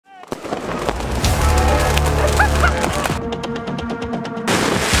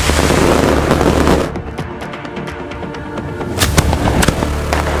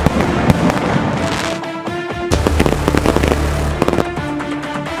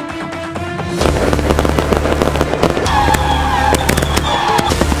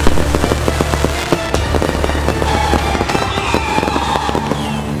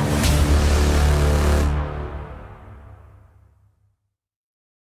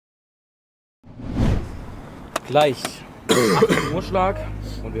Gleich 18 Uhr Schlag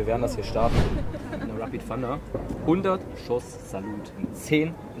und wir werden das hier starten. Eine Rapid Thunder. 100 Schuss Salut in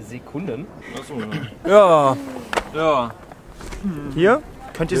 10 Sekunden. Achso, ja. Ja. Hier?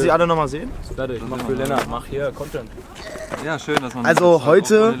 Könnt ihr sie alle nochmal sehen? Fertig, mach für Lennart, mach hier Content. Ja, schön, dass man. Also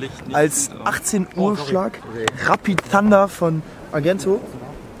heute als 18 Uhr Schlag Rapid Thunder von Argento.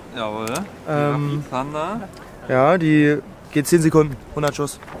 Jawohl. Rapid Thunder. Ja, die geht 10 Sekunden. 100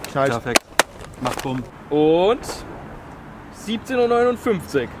 Schuss. Knallt. Perfekt. Macht bumm. Und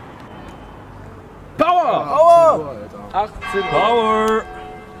 17:59 Uhr. Power! Power! 18 Uhr. Power!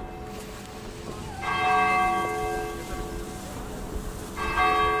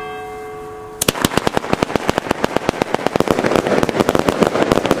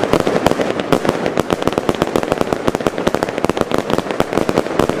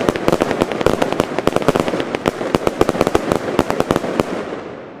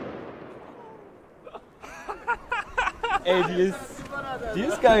 Ey, die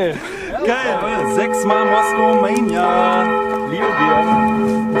ist geil. Geil! 6 Mal Moskau Mania! Liebe dir.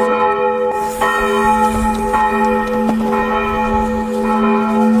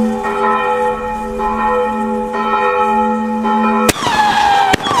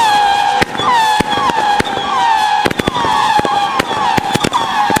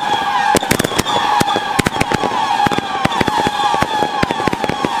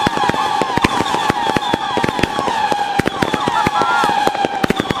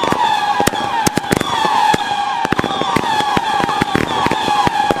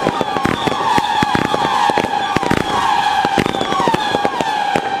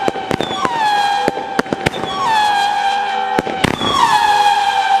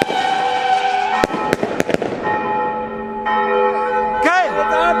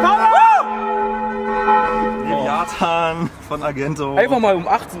 Von Argento. Einfach mal um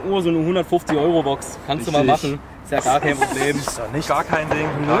 18 Uhr so eine 150 € Box. Kannst du mal machen. Ist ja gar kein Problem. Ist ja nicht. Gar kein Ding.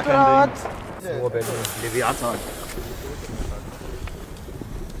 Gar kein Ding. So, Benny. Leviathan.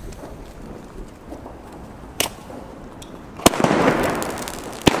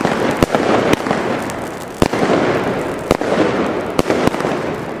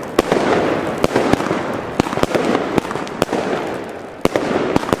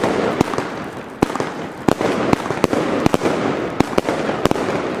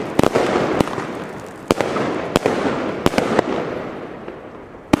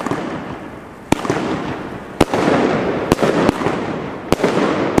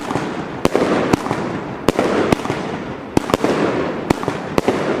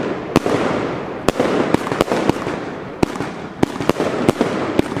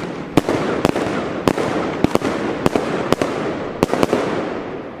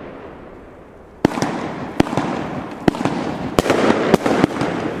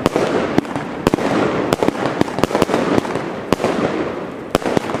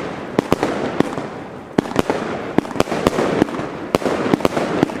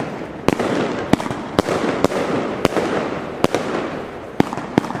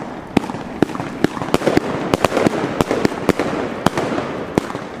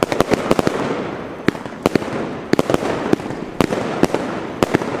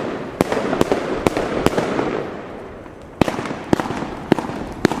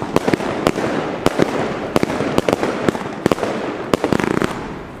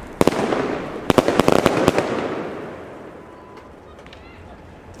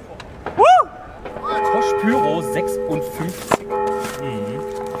 Pyro 56.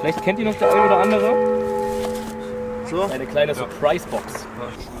 Vielleicht kennt ihr noch der ein oder andere. So. Eine kleine Surprise-Box.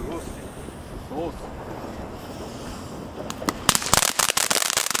 Los.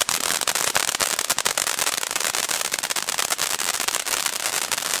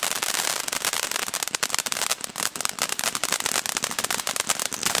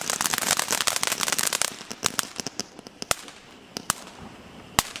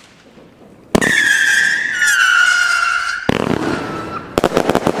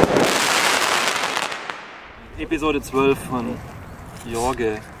 Episode 12 von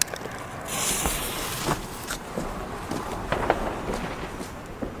Jorge.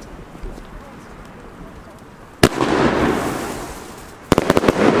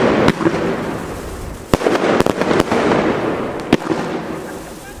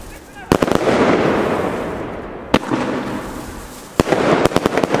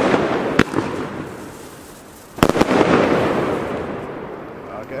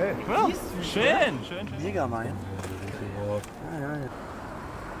 Okay. Ja, schön. Mega mein. Ja.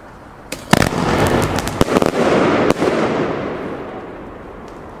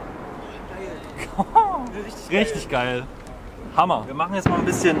 Richtig geil. Hammer. Wir machen jetzt mal ein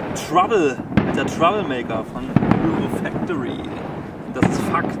bisschen Trouble mit der Troublemaker von Euro Factory. Das ist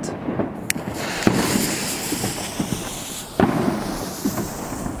Fakt.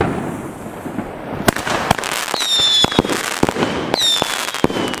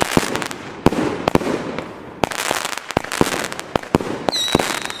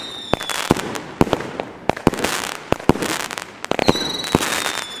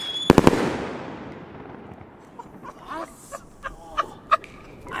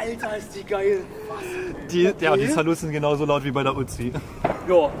 Alter, ist die geil. Die Saluts sind genauso laut wie bei der Uzi.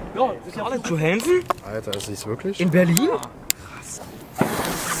 Ja, sicher alles. Johansen? Alter, ist das wirklich? In Berlin? Krass.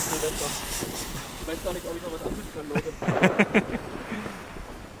 Ich weiß gar nicht, ob ich noch was anbieten kann, Leute.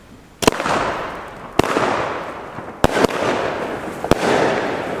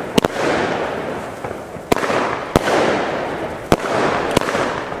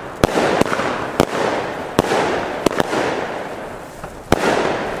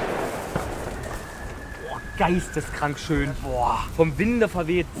 Geisteskrank schön. Boah. Vom Winde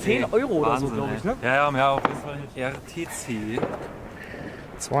verweht. 10 Euro oder so, glaube ich, ne? Ja, auf jeden Fall RTC.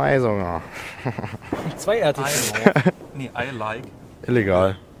 2 sogar. 2 RTC. Nee, I like.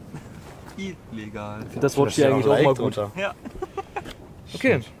 Illegal. Illegal. Ich finde das Wort hier eigentlich auch mal gut. Ja.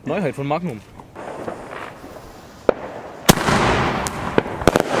 Okay, Neuheit von Magnum.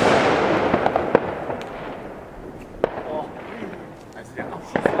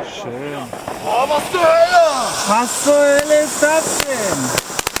 Schön. Oh, was zur Hölle! Was zur Hölle ist das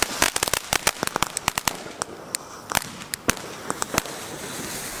denn?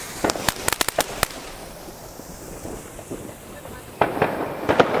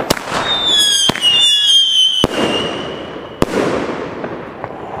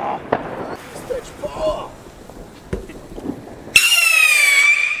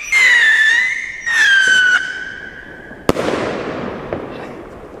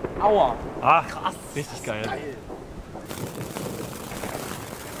 Aua. Ach, krass. Richtig geil.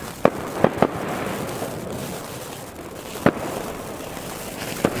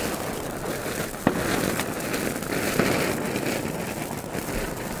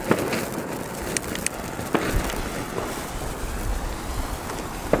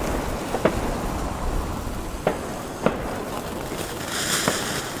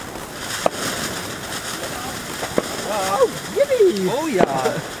 Oh ja,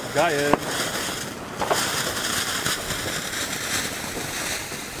 geil.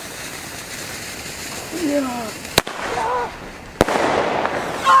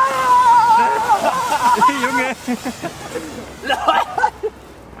 Junge!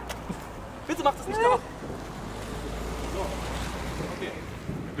 Bitte mach das nicht nach.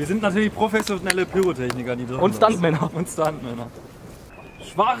 Wir sind natürlich professionelle Pyrotechniker, die drin Und Stuntmänner. Und Stuntmänner.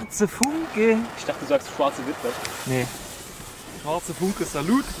 Schwarze Funke. Ich dachte, du sagst schwarze Witwe. Nee. Schwarze Funke,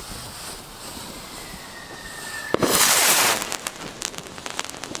 Salut.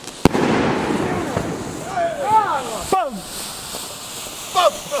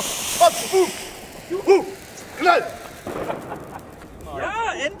 Knall!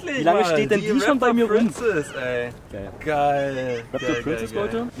 Ja, endlich! Wie lange steht denn die schon bei mir rum? Princess, ey. Geil. Geil. Raptor Princess,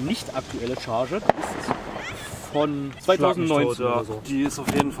 Leute. Nicht aktuelle Charge. Ist von 2019 oder so. Die ist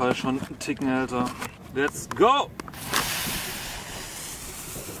auf jeden Fall schon einen Ticken älter. Let's go!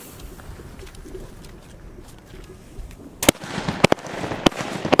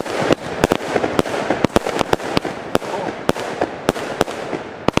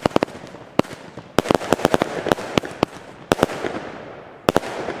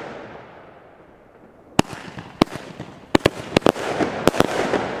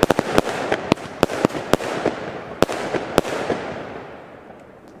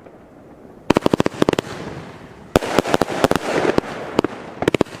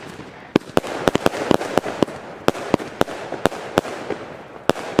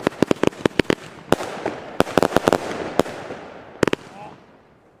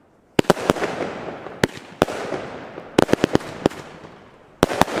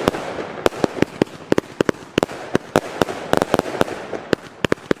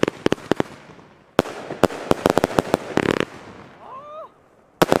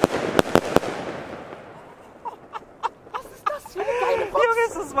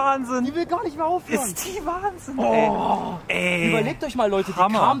 Wahnsinn! Die will gar nicht mehr aufhören. Ist die Wahnsinn, Oh. ey. Überlegt euch mal, Leute, die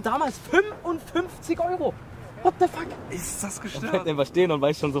Hammer. kam damals 55 Euro. What the fuck? Ist das Ich bleib gestört? einfach stehen und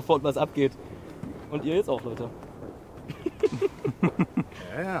weiß schon sofort, was abgeht. Und ihr jetzt auch, Leute.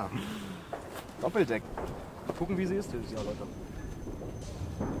 Ja. Doppeldeck. Mal gucken, wie sie ist dieses Jahr, Leute.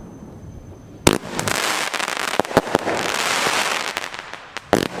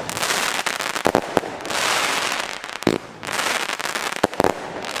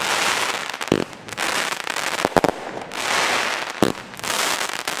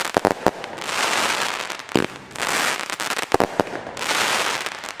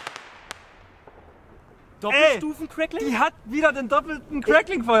 Stufen Crackling? Die hat wieder den doppelten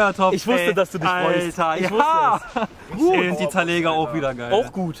Crackling-Feuertopf. Ich wusste, dass du dich freust. Alter, Ich ja. wusste es. Gut. Und die Zerleger auch wieder geil.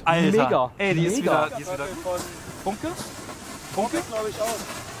 Auch gut. Alter. Mega. Ey, die ist Mega. wieder gut. Funke? Funke glaube ich auch.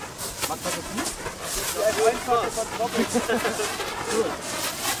 Was das nicht?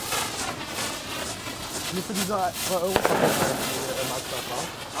 Müsste dieser 2 Euro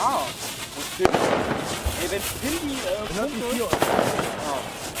Ah, und Finn? Ey, wenn Finn die Funke...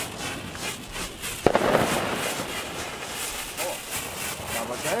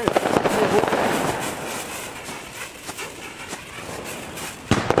 aber geil.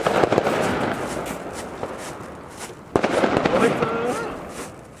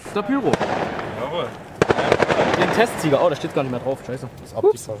 Der Pyro. Jawohl. Den Testsieger. Oh, da steht gar nicht mehr drauf. Scheiße. Das ist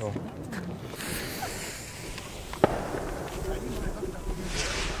Abgesagt.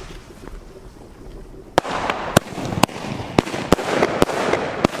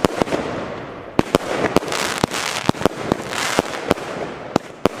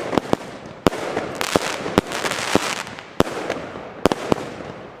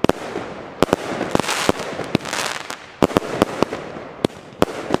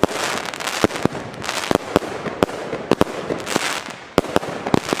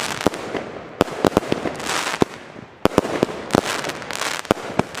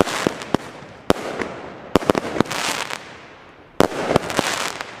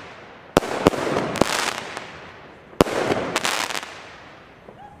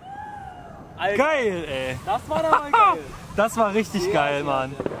 Geil, ey. Das war doch mal geil. Das war richtig geil,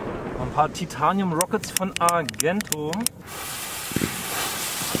 Mann. Ein paar Titanium Rockets von Argento.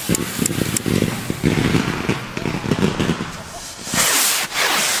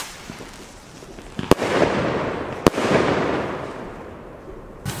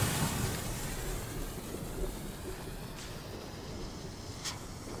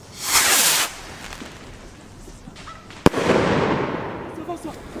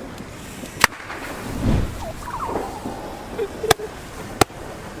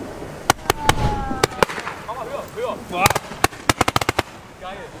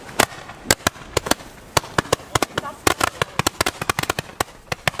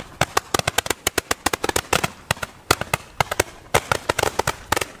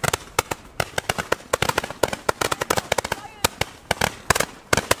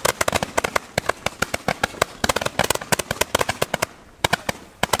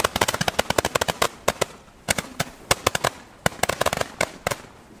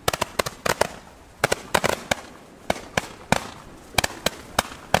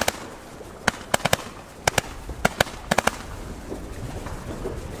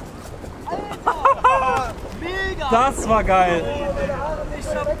 Das war geil.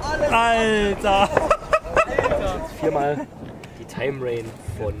 Alter. Viermal die Time Rain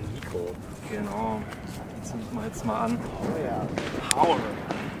von Nico. Genau. Die zünden wir jetzt mal an. Power.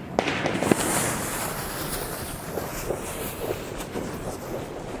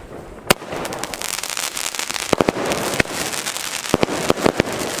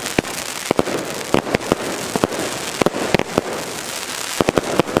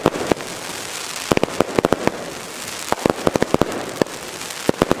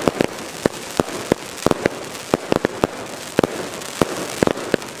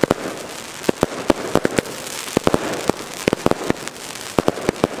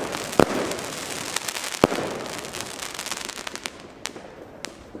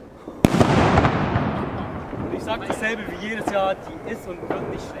 Dasselbe wie jedes Jahr, die ist und wird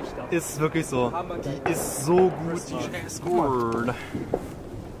nicht schlechter. Ist wirklich so. Die ist so gut. Die ist gut.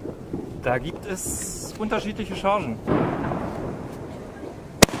 Da gibt es unterschiedliche Chargen.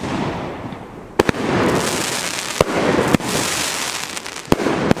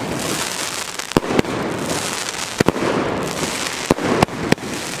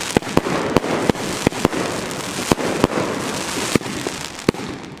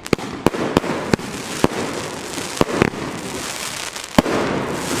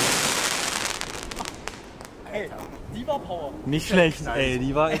 Die war Power. Nicht schlecht, ey,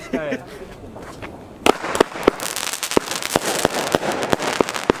 die war echt geil.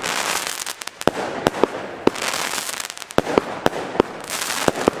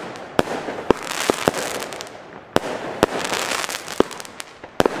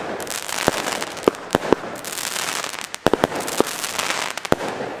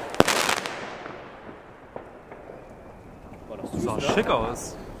 Das sah schick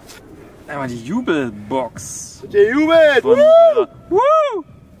aus. Einmal die Jubelbox. Der jubelt! Von, Woo!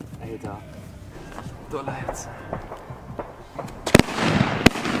 Alter. Dollar jetzt.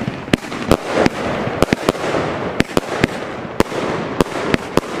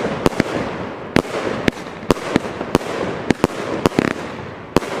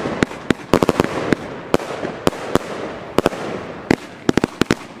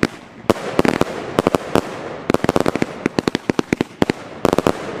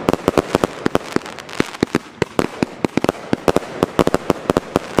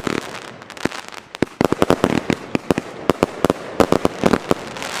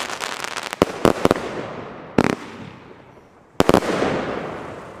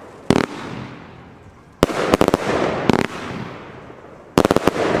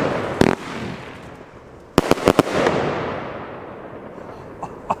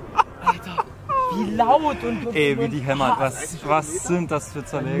 laut und Ey, wie die hämmert. Was sind das für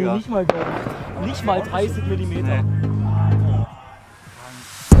Zerleger? Nicht mal 30 mm. Nee.